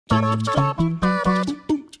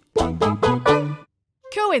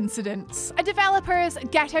Coincidence, a developer's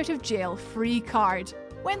get-out-of-jail-free card.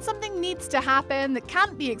 When something needs to happen that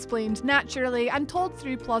can't be explained naturally and told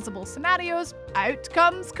through plausible scenarios, out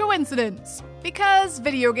comes coincidence. Because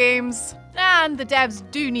video games, and the devs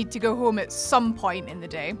do need to go home at some point in the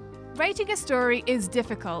day. Writing a story is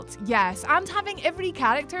difficult, yes, and having every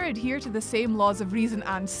character adhere to the same laws of reason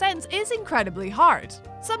and sense is incredibly hard.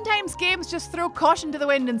 Sometimes games just throw caution to the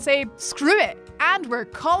wind and say, screw it, and we're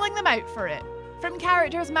calling them out for it. From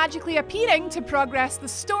characters magically appearing to progress the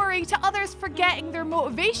story to others forgetting their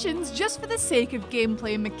motivations just for the sake of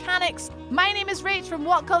gameplay mechanics. My name is Rach from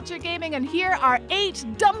WhatCulture Gaming, and here are 8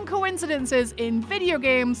 dumb coincidences in video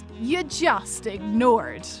games you just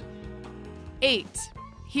ignored. 8.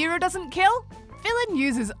 Hero doesn't kill? Villain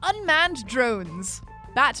uses unmanned drones.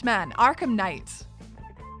 Batman Arkham Knight.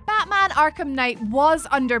 Batman Arkham Knight was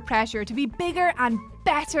under pressure to be bigger and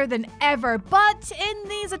better than ever, but in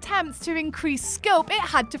these attempts to increase scope, it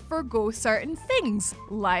had to forgo certain things,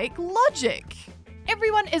 like logic.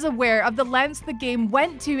 Everyone is aware of the lengths the game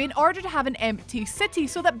went to in order to have an empty city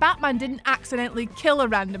so that Batman didn't accidentally kill a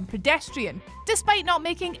random pedestrian. Despite not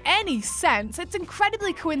making any sense, it's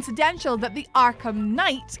incredibly coincidental that the Arkham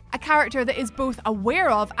Knight, a character that is both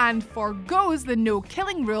aware of and forgoes the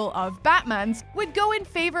no-killing rule of Batman's, would go in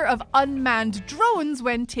favour of unmanned drones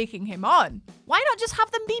when taking him on. Why not just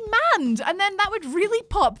have them be manned, and then that would really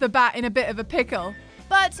pop the Bat in a bit of a pickle?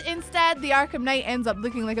 But instead, the Arkham Knight ends up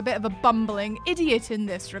looking like a bit of a bumbling idiot in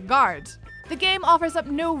this regard. The game offers up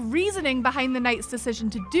no reasoning behind the Knight's decision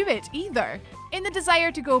to do it either. In the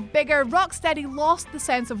desire to go bigger, Rocksteady lost the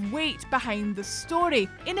sense of weight behind the story.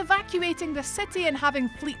 In evacuating the city and having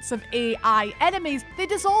fleets of AI enemies, they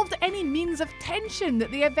dissolved any means of tension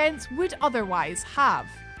that the events would otherwise have.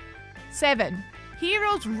 7.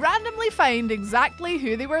 Heroes randomly find exactly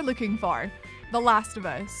who they were looking for. The Last of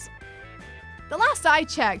Us. The last I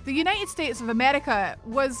checked, the United States of America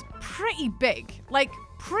was pretty big, like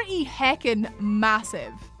pretty heckin'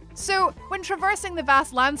 massive. So when traversing the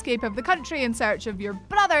vast landscape of the country in search of your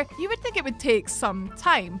brother, you would think it would take some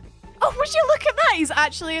time. Oh, would you look at that? He's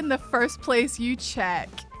actually in the first place you check.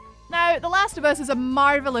 Now, The Last of Us is a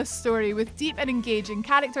marvellous story with deep and engaging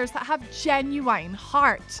characters that have genuine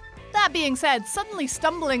heart. That being said, suddenly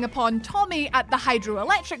stumbling upon Tommy at the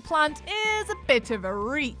hydroelectric plant is a bit of a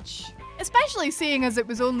reach. Especially seeing as it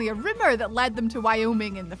was only a rumour that led them to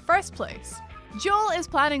Wyoming in the first place. Joel is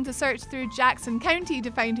planning to search through Jackson County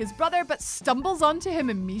to find his brother, but stumbles onto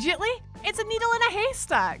him immediately? It's a needle in a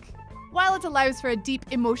haystack. While it allows for a deep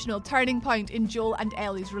emotional turning point in Joel and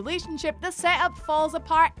Ellie's relationship, the setup falls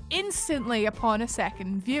apart instantly upon a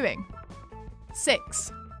second viewing.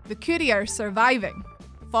 6. The courier surviving.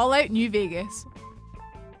 Fallout New Vegas.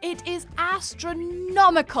 It is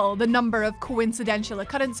astronomical the number of coincidental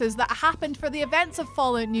occurrences that happened for the events of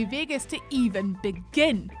Fallout New Vegas to even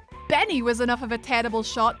begin. Benny was enough of a terrible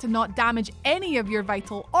shot to not damage any of your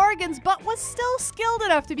vital organs, but was still skilled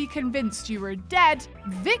enough to be convinced you were dead.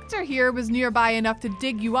 Victor here was nearby enough to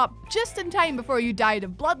dig you up just in time before you died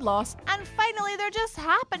of blood loss. And finally, there just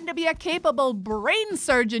happened to be a capable brain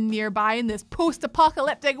surgeon nearby in this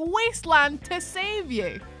post-apocalyptic wasteland to save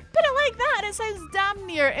you. Put it like that, it sounds damn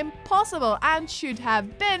near impossible and should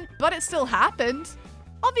have been, but it still happened.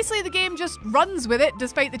 Obviously, the game just runs with it,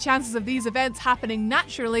 despite the chances of these events happening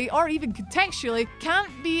naturally or even contextually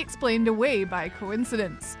can't be explained away by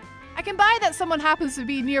coincidence. I can buy that someone happens to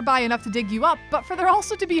be nearby enough to dig you up, but for there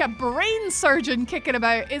also to be a brain surgeon kicking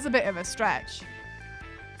about is a bit of a stretch.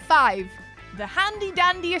 5. The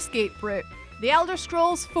handy-dandy escape route. The Elder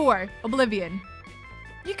Scrolls 4: Oblivion.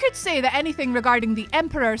 You could say that anything regarding the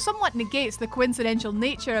Emperor somewhat negates the coincidental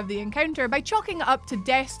nature of the encounter by chalking it up to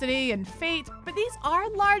destiny and fate, but these are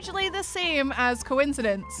largely the same as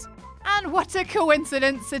coincidence. And what a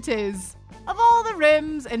coincidence it is! Of all the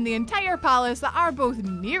rooms in the entire palace that are both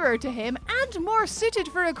nearer to him and more suited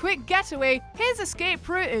for a quick getaway, his escape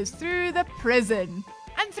route is through the prison.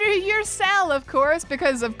 And through your cell, of course,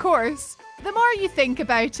 because of course. The more you think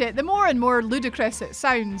about it, the more and more ludicrous it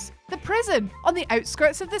sounds. The prison, on the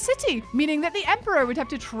outskirts of the city, meaning that the Emperor would have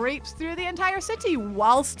to traipse through the entire city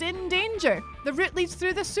whilst in danger. The route leads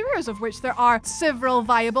through the sewers, of which there are several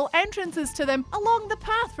viable entrances to them along the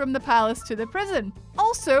path from the palace to the prison.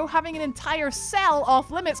 Also, having an entire cell off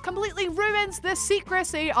limits completely ruins the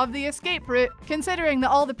secrecy of the escape route, considering that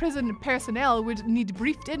all the prison personnel would need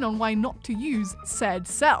briefed in on why not to use said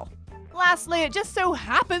cell. Lastly, it just so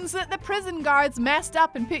happens that the prison guards messed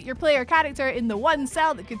up and put your player character in the one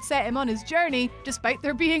cell that could set him on his journey, despite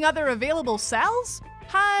there being other available cells?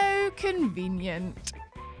 How convenient.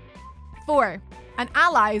 4. An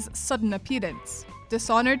ally's sudden appearance.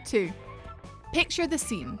 Dishonored 2. Picture the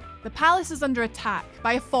scene. The palace is under attack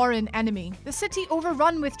by a foreign enemy. The city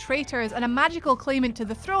overrun with traitors and a magical claimant to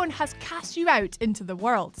the throne has cast you out into the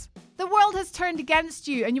world. The world has turned against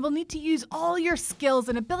you and you will need to use all your skills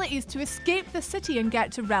and abilities to escape the city and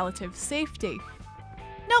get to relative safety.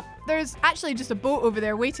 Nope, there's actually just a boat over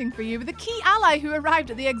there waiting for you with a key ally who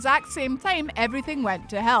arrived at the exact same time everything went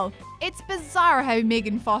to hell. It's bizarre how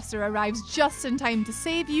Megan Foster arrives just in time to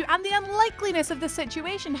save you, and the unlikeliness of the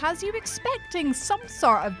situation has you expecting some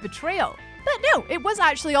sort of betrayal. But no, it was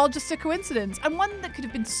actually all just a coincidence, and one that could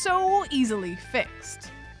have been so easily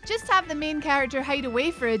fixed. Just have the main character hide away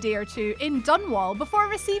for a day or two in Dunwall before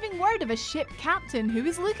receiving word of a ship captain who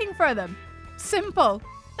is looking for them. Simple.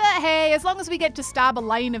 But hey, as long as we get to stab a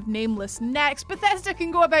line of nameless necks, Bethesda can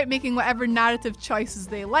go about making whatever narrative choices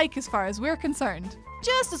they like as far as we're concerned.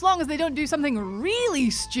 Just as long as they don't do something really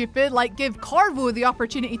stupid, like give Corvo the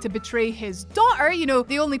opportunity to betray his daughter, you know,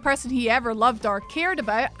 the only person he ever loved or cared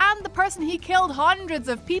about, and the person he killed hundreds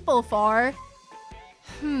of people for.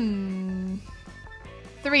 3.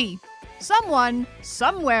 Someone,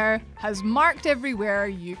 somewhere, has marked everywhere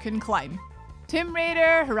you can climb. Tomb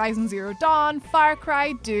Raider, Horizon Zero Dawn, Far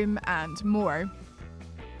Cry, Doom, and more.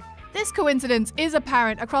 This coincidence is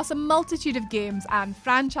apparent across a multitude of games and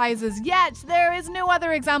franchises, yet there is no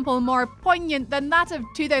other example more poignant than that of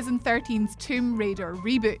 2013's Tomb Raider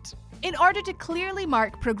reboot. In order to clearly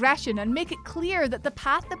mark progression and make it clear that the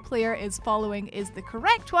path the player is following is the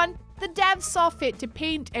correct one, the devs saw fit to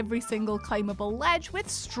paint every single climbable ledge with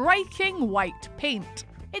striking white paint.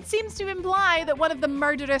 It seems to imply that one of the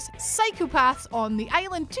murderous psychopaths on the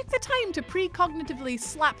island took the time to precognitively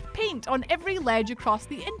slap paint on every ledge across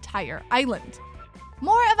the entire island.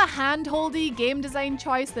 More of a hand-holdy game design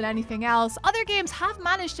choice than anything else, other games have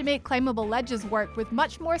managed to make climbable ledges work with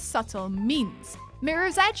much more subtle means.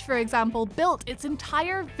 Mirror's Edge, for example, built its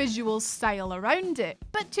entire visual style around it,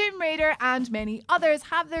 but Tomb Raider and many others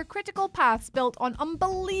have their critical paths built on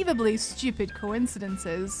unbelievably stupid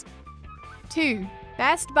coincidences. 2.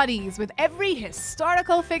 Best buddies with every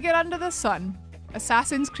historical figure under the sun.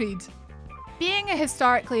 Assassin's Creed. Being a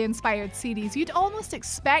historically inspired series, you'd almost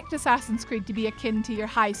expect Assassin's Creed to be akin to your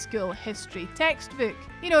high school history textbook.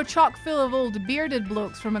 You know, chock full of old bearded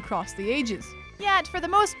blokes from across the ages. Yet, for the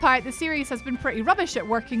most part, the series has been pretty rubbish at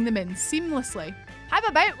working them in seamlessly. How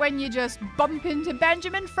about when you just bump into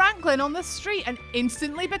Benjamin Franklin on the street and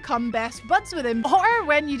instantly become best buds with him? Or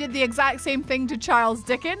when you did the exact same thing to Charles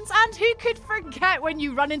Dickens, and who could forget when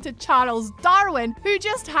you run into Charles Darwin, who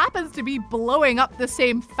just happens to be blowing up the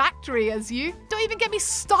same factory as you? Don't even get me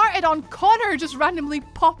started on Connor just randomly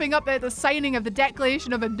popping up at the signing of the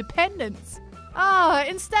Declaration of Independence.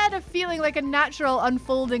 Instead of feeling like a natural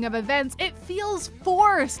unfolding of events, it feels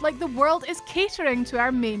forced, like the world is catering to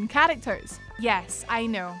our main characters. Yes, I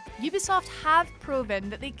know, Ubisoft have proven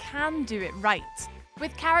that they can do it right,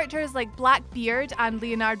 with characters like Blackbeard and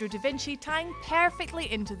Leonardo da Vinci tying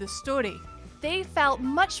perfectly into the story. They felt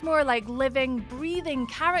much more like living, breathing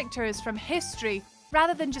characters from history,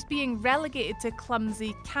 rather than just being relegated to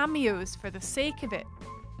clumsy cameos for the sake of it.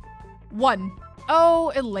 1.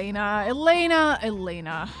 Oh,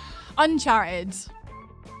 Elena. Uncharted.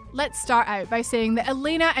 Let's start out by saying that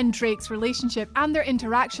Elena and Drake's relationship and their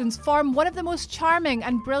interactions form one of the most charming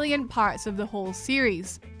and brilliant parts of the whole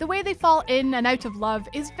series. The way they fall in and out of love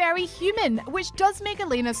is very human, which does make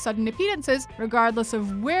Elena's sudden appearances, regardless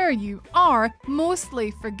of where you are,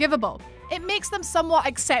 mostly forgivable. It makes them somewhat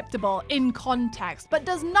acceptable in context, but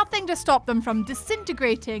does nothing to stop them from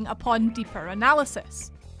disintegrating upon deeper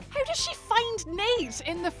analysis. How does she find Nate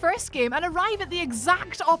in the first game and arrive at the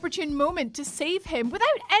exact opportune moment to save him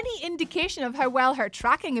without any indication of how well her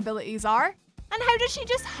tracking abilities are? And how does she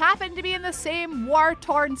just happen to be in the same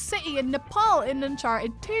war-torn city in Nepal in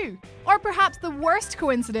Uncharted 2? Or perhaps the worst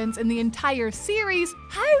coincidence in the entire series,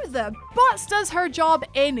 how the butts does her job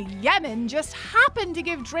in Yemen just happen to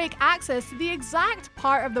give Drake access to the exact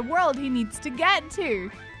part of the world he needs to get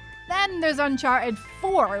to? Then there's Uncharted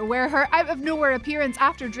 4, where her out-of-nowhere appearance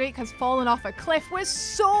after Drake has fallen off a cliff was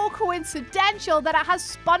so coincidental that it has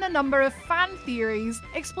spun a number of fan theories,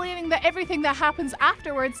 explaining that everything that happens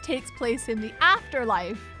afterwards takes place in the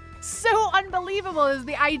afterlife. So unbelievable is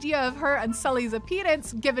the idea of her and Sully's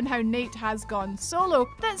appearance, given how Nate has gone solo,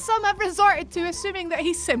 that some have resorted to assuming that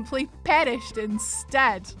he simply perished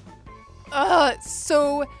instead. It's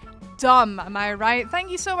so dumb, am I right? Thank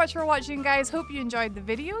you so much for watching, guys. Hope you enjoyed the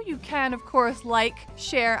video. You can, of course, like,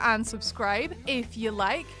 share, and subscribe if you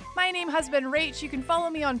like. My name has been Rach. You can follow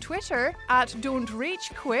me on Twitter at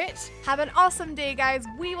Don'tRachQuit. Have an awesome day, guys.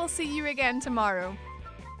 We will see you again tomorrow.